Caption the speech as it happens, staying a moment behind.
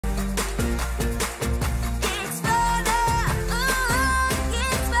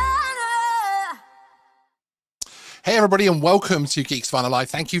Hey everybody, and welcome to Geeksvana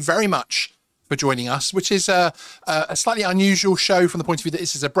Live. Thank you very much for joining us, which is a slightly unusual show from the point of view that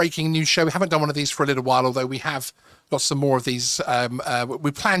this is a breaking news show. We haven't done one of these for a little while, although we have got some more of these.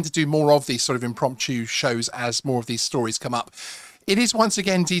 We plan to do more of these sort of impromptu shows as more of these stories come up. It is once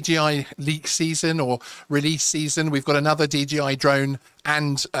again DJI leak season or release season. We've got another DJI drone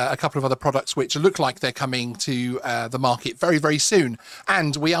and a couple of other products which look like they're coming to the market very, very soon.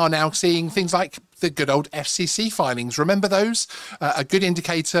 And we are now seeing things like the good old FCC filings. Remember those? A good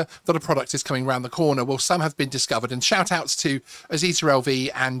indicator that a product is coming around the corner. Well, some have been discovered. And shout outs to Azita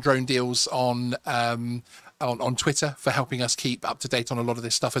LV and Drone Deals on Twitter for helping us keep up to date on a lot of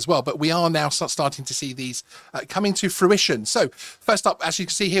this stuff as well. But we are now starting to see these coming to fruition. So first up, as you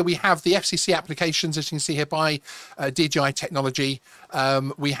can see here, we have the FCC applications, as you can see here, by DJI Technology.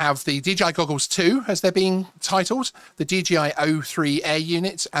 We have the DJI Goggles 2, as they're being titled, the DJI O3 Air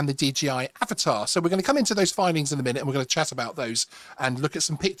Unit, and the DJI Avata. So we're going to come into those filings in a minute, and we're going to chat about those and look at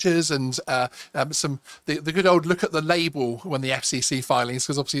some pictures and the good old look at the label when the FCC filings,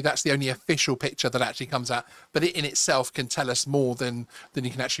 because obviously that's the only official picture that actually comes out. But it in itself can tell us more than you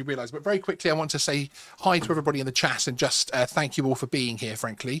can actually realize. But very quickly, I want to say hi to everybody in the chat and just thank you all for being here,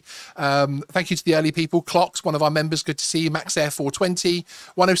 frankly. Thank you to the early people. Clocks, one of our members, good to see you. Max Air 420,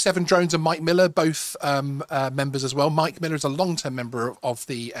 107 Drones, and Mike Miller, both members as well. Mike Miller is a long-term member of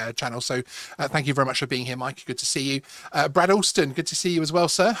the channel, so thank you very much for being here, Mike. Good to see you. Brad Alston, good to see you as well,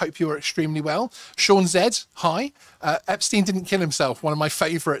 sir. Hope you are extremely well. Sean Zed, hi. Epstein didn't kill himself, one of my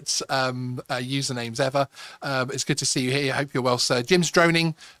favourite usernames ever. It's good to see you here. I hope you're well, sir. Jim's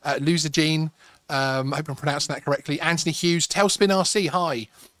droning, Loser Gene, I hope I'm pronouncing that correctly. Anthony Hughes, Tailspin RC, hi.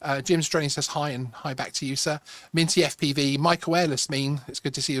 Jim's droning says hi, and hi back to you, sir. Minty FPV, Michael Airless Mean, it's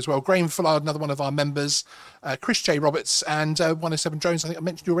good to see you as well. Graham Fullard, another one of our members. Chris J. Roberts, and 107 Drones, I think I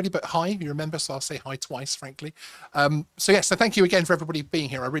mentioned you already, but hi, you remember, so I'll say hi twice, frankly. So yes, so thank you again for everybody being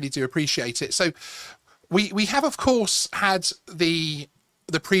here. I really do appreciate it. So we have, of course, had the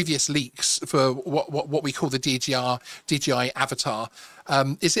previous leaks for what we call the DJI Avatar.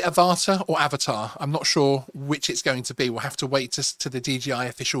 Is it Avata or Avatar? I'm not sure which it's going to be. We'll have to wait to the DJI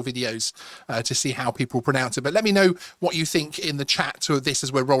official videos to see how people pronounce it. But let me know what you think in the chat to this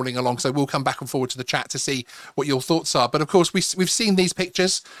as we're rolling along. So we'll come back and forward to the chat to see what your thoughts are. But of course, we've seen these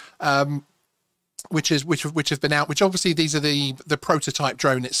pictures. Which have been out, which obviously these are the prototype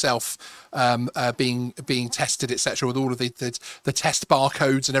drone itself being tested, etc., with all of the test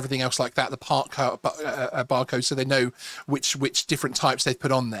barcodes and everything else like that, the barcode, so they know which different types they've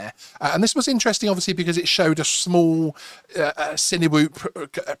put on there. And this was interesting, obviously, because it showed a small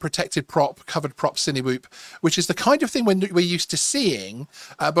Cinewoop protected prop, covered prop Cinewoop, which is the kind of thing we're used to seeing,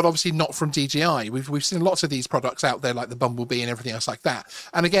 but obviously not from DJI. We've seen lots of these products out there, like the Bumblebee and everything else like that.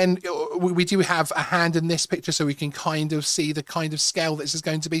 And again, we do have a hand in this picture, so we can kind of see the kind of scale this is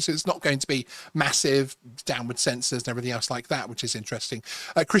going to be. So it's not going to be massive downward sensors and everything else like that, which is interesting.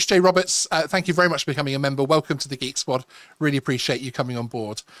 Chris J. Roberts, thank you very much for becoming a member. Welcome to the Geek Squad. Really appreciate you coming on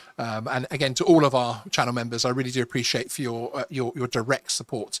board. And again, to all of our channel members, I really do appreciate for your direct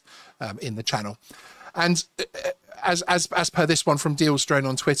support in the channel. And as per this one from Deals Drone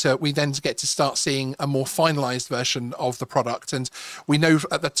on Twitter, we then get to start seeing a more finalized version of the product. And we know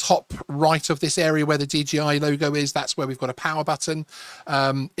at the top right of this area where the DJI logo is, that's where we've got a power button.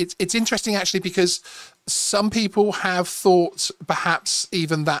 It's interesting, actually, because some people have thought perhaps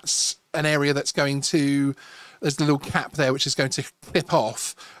even that's an area that's going to, there's the little cap there, which is going to clip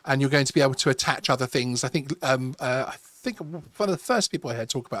off, and you're going to be able to attach other things. I think one of the first people I heard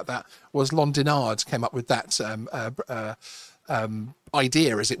talk about that was Lon Dinard came up with that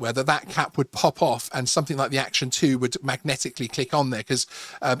idea, as it were, that cap would pop off and something like the Action 2 would magnetically click on there. Because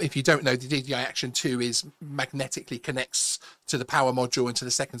if you don't know, the DJI Action 2 is magnetically connects to the power module and to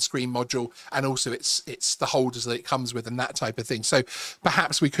the second screen module, and also it's the holders that it comes with and that type of thing. So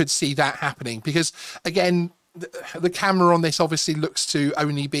perhaps we could see that happening, because again, the camera on this obviously looks to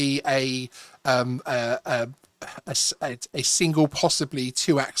only be a single, possibly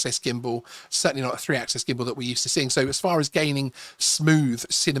two-axis gimbal, certainly not a three-axis gimbal that we're used to seeing. So as far as gaining smooth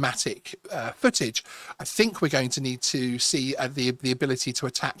cinematic footage, I think we're going to need to see the ability to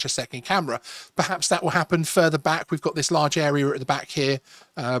attach a second camera. Perhaps that will happen further back. We've got this large area at the back here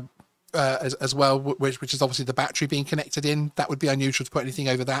as well, which is obviously the battery being connected in. That would be unusual to put anything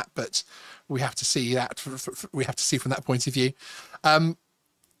over that, but we have to see that. We have to see from that point of view.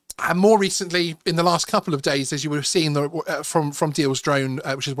 And more recently, in the last couple of days, as you were seeing from Deals Drone,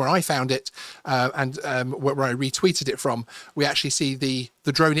 which is where I found it, and where I retweeted it from, we actually see the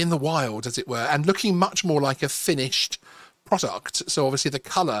drone in the wild, as it were, and looking much more like a finished product. So obviously the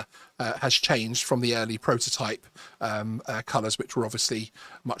color has changed from the early prototype colors, which were obviously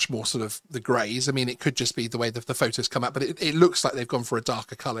much more sort of the grays. I mean, it could just be the way that the photos come out, but it looks like they've gone for a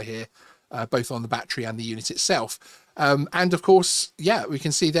darker color here, both on the battery and the unit itself. And of course, yeah, we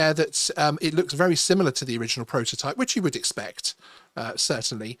can see there that it looks very similar to the original prototype, which you would expect,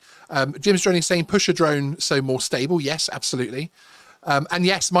 certainly. Jim's Drone is saying pusher drone, so more stable. Yes, absolutely. And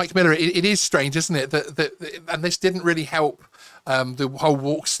yes, Mike Miller, it is strange, isn't it? And this didn't really help the whole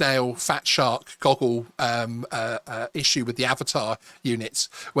walk snail fat shark goggle issue with the Avatar units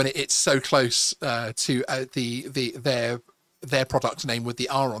when it's so close to their product name with the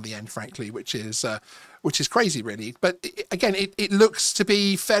R on the end, frankly, which is crazy, really. But again, it looks to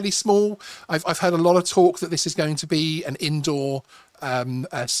be fairly small. I've heard a lot of talk that this is going to be an indoor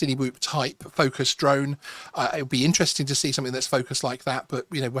Cinewhoop type focused drone. It would be interesting to see something that's focused like that, but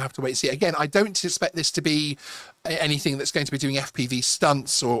you know, we'll have to wait and see. Again, I don't expect this to be anything that's going to be doing FPV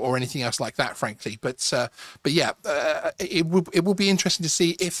stunts or anything else like that, frankly. But yeah, it will be interesting to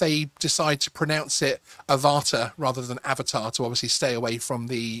see if they decide to pronounce it Avata rather than Avatar, to obviously stay away from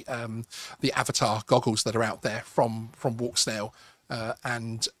the Avatar goggles that are out there from Walk Snail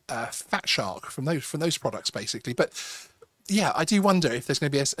and Fat Shark, from those products, basically. But yeah, I do wonder if there's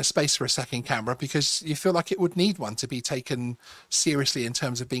going to be a space for a second camera, because you feel like it would need one to be taken seriously in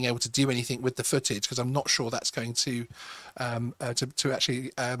terms of being able to do anything with the footage, because I'm not sure that's going to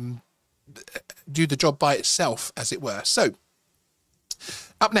actually do the job by itself, as it were. So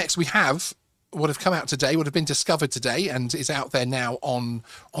up next we have what have come out today, what have been discovered today, and is out there now on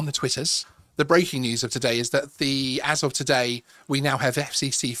the Twitters. The breaking news of today is that as of today, we now have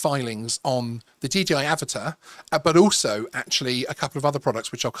FCC filings on the DJI Avata, but also actually a couple of other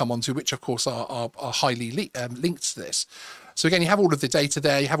products which I'll come on to, which of course are highly linked to this. So again, you have all of the data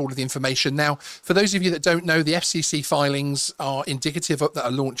there, you have all of the information. Now, for those of you that don't know, the FCC filings are indicative of that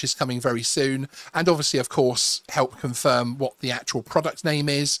a launch is coming very soon, and obviously, of course, help confirm what the actual product name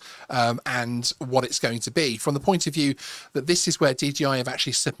is and what it's going to be. From the point of view that this is where DJI have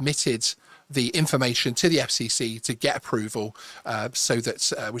actually submitted the information to the FCC to get approval, so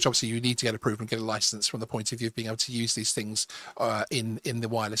that which obviously you need to get approval and get a license from the point of view of being able to use these things in the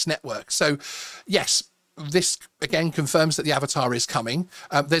wireless network. So yes, this again confirms that the Avatar is coming.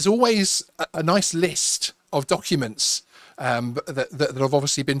 There's always a nice list of documents that have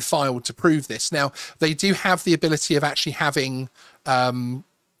obviously been filed to prove this. Now, they do have the ability of actually having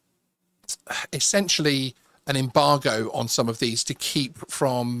essentially an embargo on some of these to keep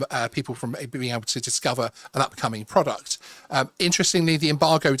from people from being able to discover an upcoming product. Interestingly, the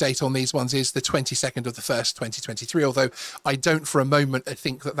embargo date on these ones is the 22nd of the 1st, 2023, although I don't for a moment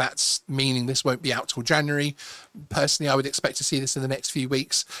think that that's meaning this won't be out till January. Personally, I would expect to see this in the next few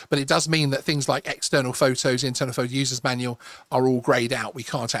weeks, but it does mean that things like external photos, internal photo users manual are all grayed out. We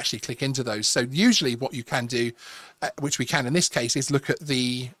can't actually click into those. So usually what you can do, which we can in this case, is look at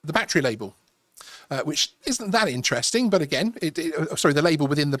the battery label. Which isn't that interesting, but again, sorry, the label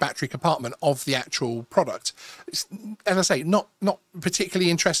within the battery compartment of the actual product. It's, as I say, not particularly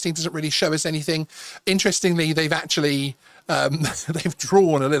interesting, doesn't really show us anything. Interestingly, they've actually they've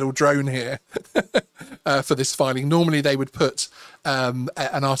drawn a little drone here for this filing. Normally they would put an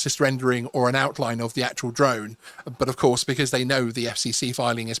artist rendering or an outline of the actual drone, but of course, because they know the FCC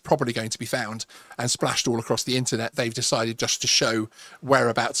filing is probably going to be found and splashed all across the internet, they've decided just to show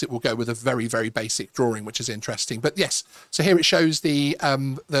whereabouts it will go with a very, very basic drawing, which is interesting. But yes, so here it shows the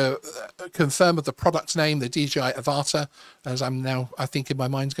confirm of the product name, the DJI Avata, as I'm now, I think in my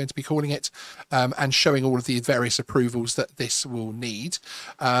mind, is going to be calling it, and showing all of the various approvals that this will need,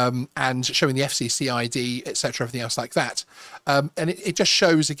 and showing the FCC ID, etc., everything else like that. And it just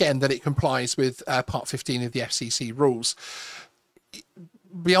shows again that it complies with Part 15 of the FCC rules.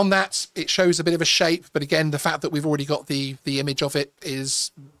 Beyond that, it shows a bit of a shape, but again, the fact that we've already got the image of it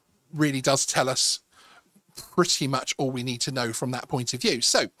really does tell us pretty much all we need to know from that point of view.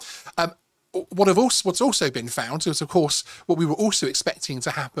 So what's also been found is, of course, what we were also expecting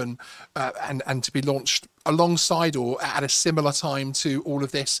to happen and to be launched alongside or at a similar time to all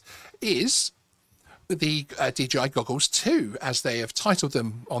of this is the DJI Goggles 2, as they have titled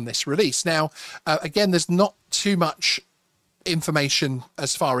them on this release. Now, again, there's not too much information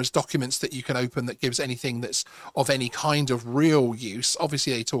as far as documents that you can open that gives anything that's of any kind of real use.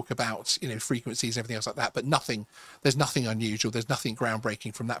 Obviously they talk about, you know, frequencies and everything else like that, but there's nothing unusual, there's nothing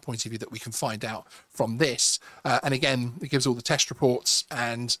groundbreaking from that point of view that we can find out from this. And again, it gives all the test reports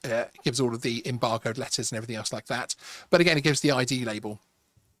and gives all of the embargoed letters and everything else like that, but again, it gives the ID label.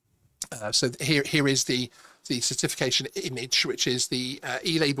 So here is the certification image, which is the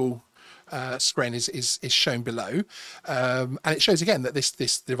e-label screen is shown below, and it shows again that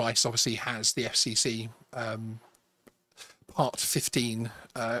this device obviously has the FCC Part 15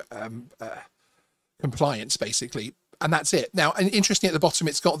 compliance, basically. And that's it. Now, and interesting at the bottom,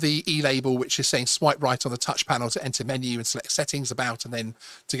 it's got the e-label, which is saying swipe right on the touch panel to enter menu and select settings about, and then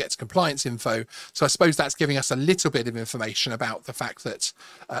to get to compliance info. So I suppose that's giving us a little bit of information about the fact that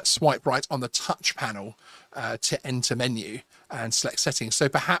swipe right on the touch panel to enter menu and select settings. So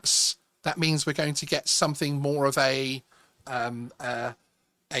perhaps that means we're going to get something more of a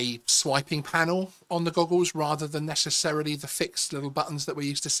swiping panel on the goggles rather than necessarily the fixed little buttons that we're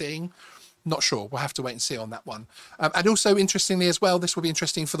used to seeing. Not sure. We'll have to wait and see on that one. And also, interestingly as well, this will be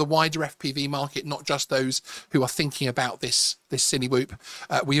interesting for the wider FPV market, not just those who are thinking about this silly whoop.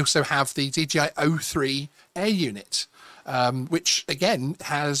 We also have the DJI O3 Air Unit, which again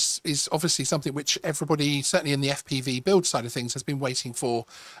is obviously something which everybody, certainly in the FPV build side of things, has been waiting for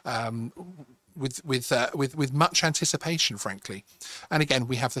with much anticipation, frankly. And again,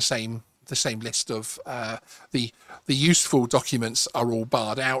 we have the same list of the useful documents are all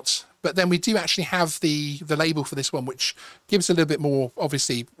barred out. But then we do actually have the label for this one, which gives a little bit more.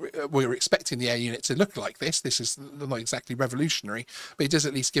 Obviously, we're expecting the Air Unit to look like this. This is not exactly revolutionary, but it does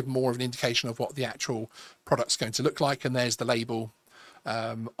at least give more of an indication of what the actual product's going to look like. And there's the label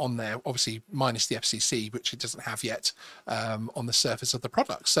on there, obviously minus the FCC, which it doesn't have yet on the surface of the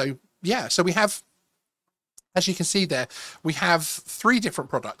product. So yeah, so we have, as you can see there, we have 3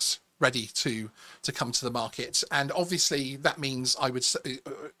 different products ready to come to the market, and obviously that means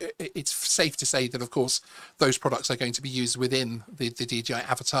it's safe to say that of course those products are going to be used within the DJI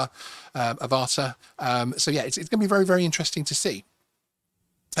Avata. So yeah, it's going to be very, very interesting to see.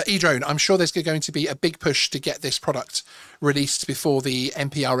 eDrone, I'm sure there's going to be a big push to get this product released before the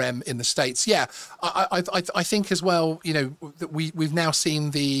NPRM in the States. Yeah, I think as well, you know, that we've now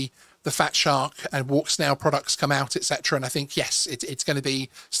seen the Fat Shark and Walk Snail products come out, etc. And I think, yes, it's going to be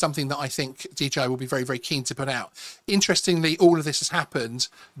something that I think DJI will be very, very keen to put out. Interestingly, all of this has happened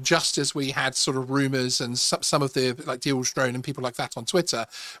just as we had sort of rumors, and some of the, like Deals Drone and people like that on Twitter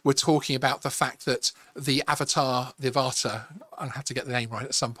were talking about the fact that the Avata, I'll have to get the name right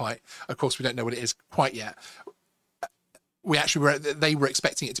at some point. Of course, we don't know what it is quite yet. They were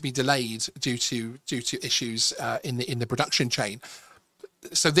expecting it to be delayed due to issues in the production chain.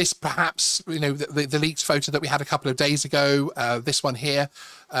 So this perhaps, you know, the leaked photo that we had a couple of days ago, this one here,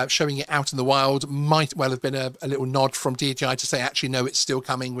 showing it out in the wild, might well have been a little nod from DJI to say, actually, no, it's still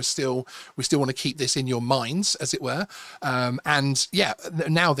coming. We still want to keep this in your minds, as it were. And yeah,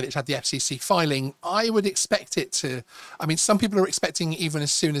 now that it's had the FCC filing, I would expect it to, I mean, some people are expecting even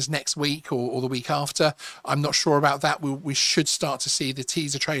as soon as next week or the week after. I'm not sure about that. We should start to see the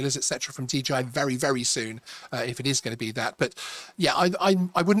teaser trailers, etc. from DJI very, very soon, if it is going to be that. But yeah,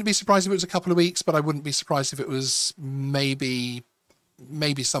 I wouldn't be surprised if it was a couple of weeks, but I wouldn't be surprised if it was maybe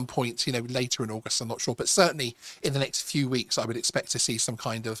some point, you know, later in August. I'm not sure, but certainly in the next few weeks, I would expect to see some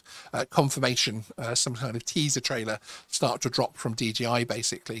kind of confirmation, some kind of teaser trailer start to drop from DJI,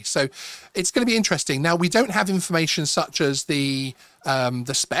 basically. So it's going to be interesting. Now, we don't have information such as the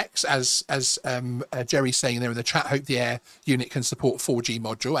specs, as Jerry's saying there in the chat. Hope the Air Unit can support 4G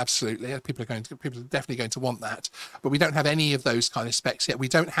module. Absolutely, people are definitely going to want that. But we don't have any of those kind of specs yet. We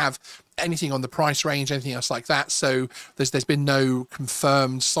don't have anything on the price range, anything else like that. So there's been no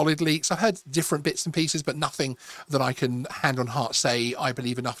confirmed solid leaks. I've heard different bits and pieces, but nothing that I can hand on heart say I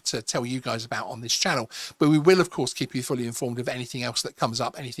believe enough to tell you guys about on this channel. But we will, of course, keep you fully informed of anything else that comes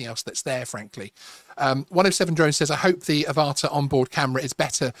up, anything else that's there, frankly. 107 Drone says, I hope the Avata onboard camera is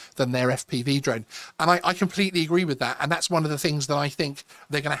better than their FPV drone. And I completely agree with that. And that's one of the things that I think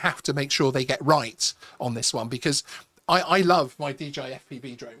they're going to have to make sure they get right on this one, because I love my DJI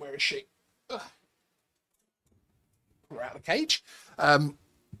Fpv drone. Where is she? Ugh. We're out of the cage.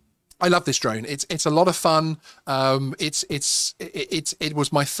 I love this drone. It's a lot of fun. It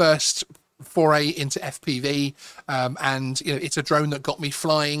was my first foray into FPV, and you know, it's a drone that got me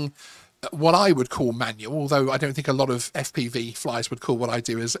flying what I would call manual, although I don't think a lot of FPV flyers would call what I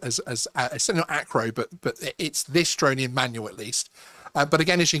do as not acro, but it's this drone in manual at least. But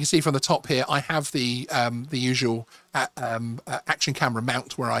again, as you can see from the top here, I have the usual action camera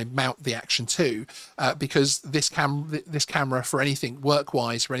mount where I mount the Action 2, because this camera for anything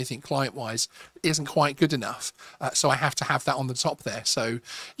work-wise, for anything client-wise, isn't quite good enough. So I have to have that on the top there. So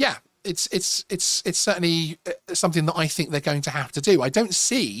yeah, it's certainly something that I think they're going to have to do. I don't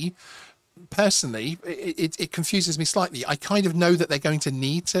see, personally, it confuses me slightly. I kind of know that they're going to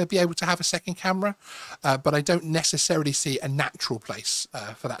need to be able to have a second camera, but I don't necessarily see a natural place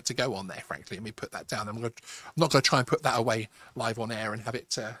for that to go on there, frankly. Let me put that down. I'm not going to try and put that away live on air and have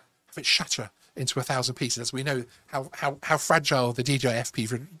it have it shatter into 1,000 pieces, as we know how fragile the DJI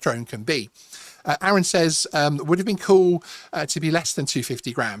Fpv drone can be. Aaron says, would have been cool to be less than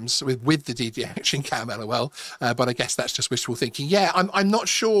 250 grams with the DJI Action Cam, LOL. But I guess that's just wishful thinking. Yeah, I'm not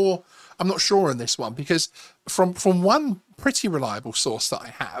sure. I'm not sure on this one, because from one pretty reliable source that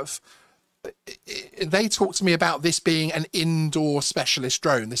I have, they talk to me about this being an indoor specialist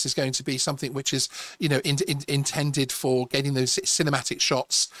drone. This is going to be something which is, you know, intended for getting those cinematic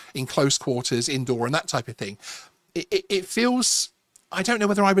shots in close quarters, indoor, and that type of thing. It feels, I don't know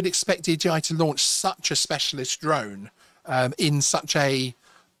whether I would expect DJI to launch such a specialist drone in such a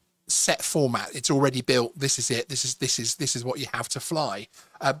set format. It's already built. This is it. This is what you have to fly.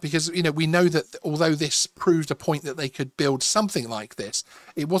 Because, you know, we know that although this proved a point that they could build something like this,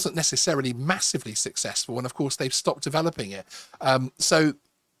 it wasn't necessarily massively successful. And of course, they've stopped developing it. So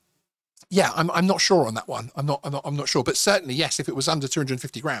yeah, I'm not sure on that one. I'm not sure. But certainly, yes, if it was under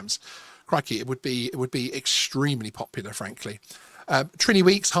 250 grams, crikey, it would be extremely popular, frankly. Trini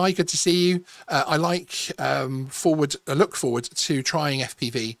Weeks, hi, good to see you. I look forward to trying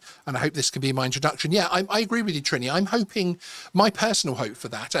FPV, and I hope this can be my introduction. Yeah, I agree with you, Trini. I'm hoping, my personal hope for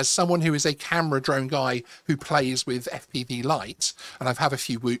that, as someone who is a camera drone guy who plays with FPV light, and I've had a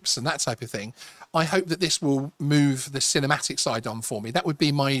few whoops and that type of thing, I hope that this will move the cinematic side on for me. That would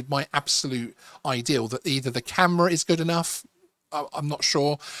be my absolute ideal, that either the camera is good enough, I'm not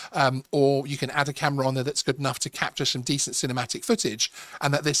sure, or you can add a camera on there that's good enough to capture some decent cinematic footage,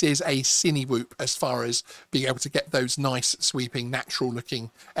 and that this is a cine whoop as far as being able to get those nice sweeping natural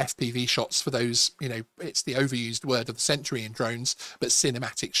looking FPV shots for those, you know, it's the overused word of the century in drones, but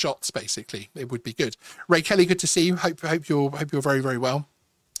cinematic shots, basically. It would be good. Ray Kelly, good to see you. Hope you're very, very well.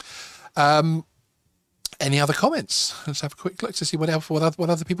 Any other comments? Let's have a quick look to see what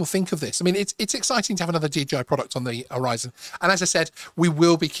other people think of this. I mean, it's exciting to have another DJI product on the horizon. And as I said, we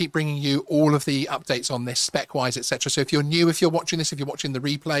will keep bringing you all of the updates on this, spec-wise, etc. So if you're new, if you're watching this, if you're watching the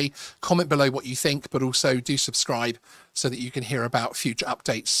replay, comment below what you think, but also do subscribe so that you can hear about future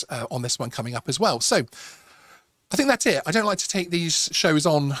updates on this one coming up as well. So I think that's it. I don't like to take these shows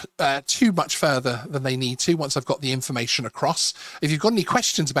on too much further than they need to once I've got the information across. If you've got any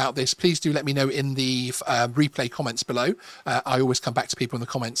questions about this, please do let me know in the replay comments below. I always come back to people in the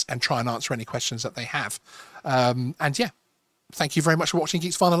comments and try and answer any questions that they have. And yeah, thank you very much for watching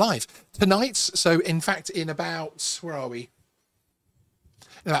Geeksvana Live. Tonight, so in fact, in about, where are we?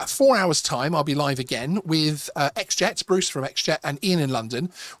 In about 4 hours' time, I'll be live again with XJet, Bruce from XJet, and Ian in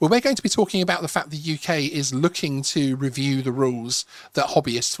London, where we're going to be talking about the fact the UK is looking to review the rules that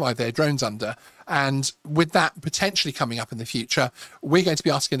hobbyists fly their drones under. And with that potentially coming up in the future, we're going to be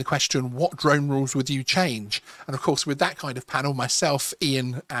asking the question, what drone rules would you change? And of course, with that kind of panel, myself,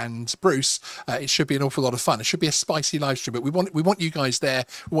 Ian, and Bruce, it should be an awful lot of fun. It should be a spicy live stream, but we want you guys there.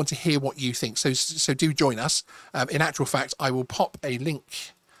 We want to hear what you think. So do join us. In actual fact, I will pop a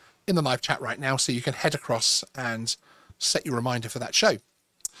link in the live chat right now so you can head across and set your reminder for that show.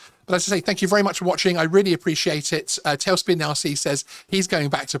 But as I say, thank you very much for watching. I really appreciate it. Tailspin RC says he's going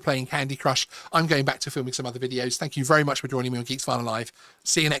back to playing Candy Crush. I'm going back to filming some other videos. Thank you very much for joining me on Geeksvana Live.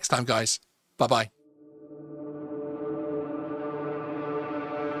 See you next time, guys. Bye-bye.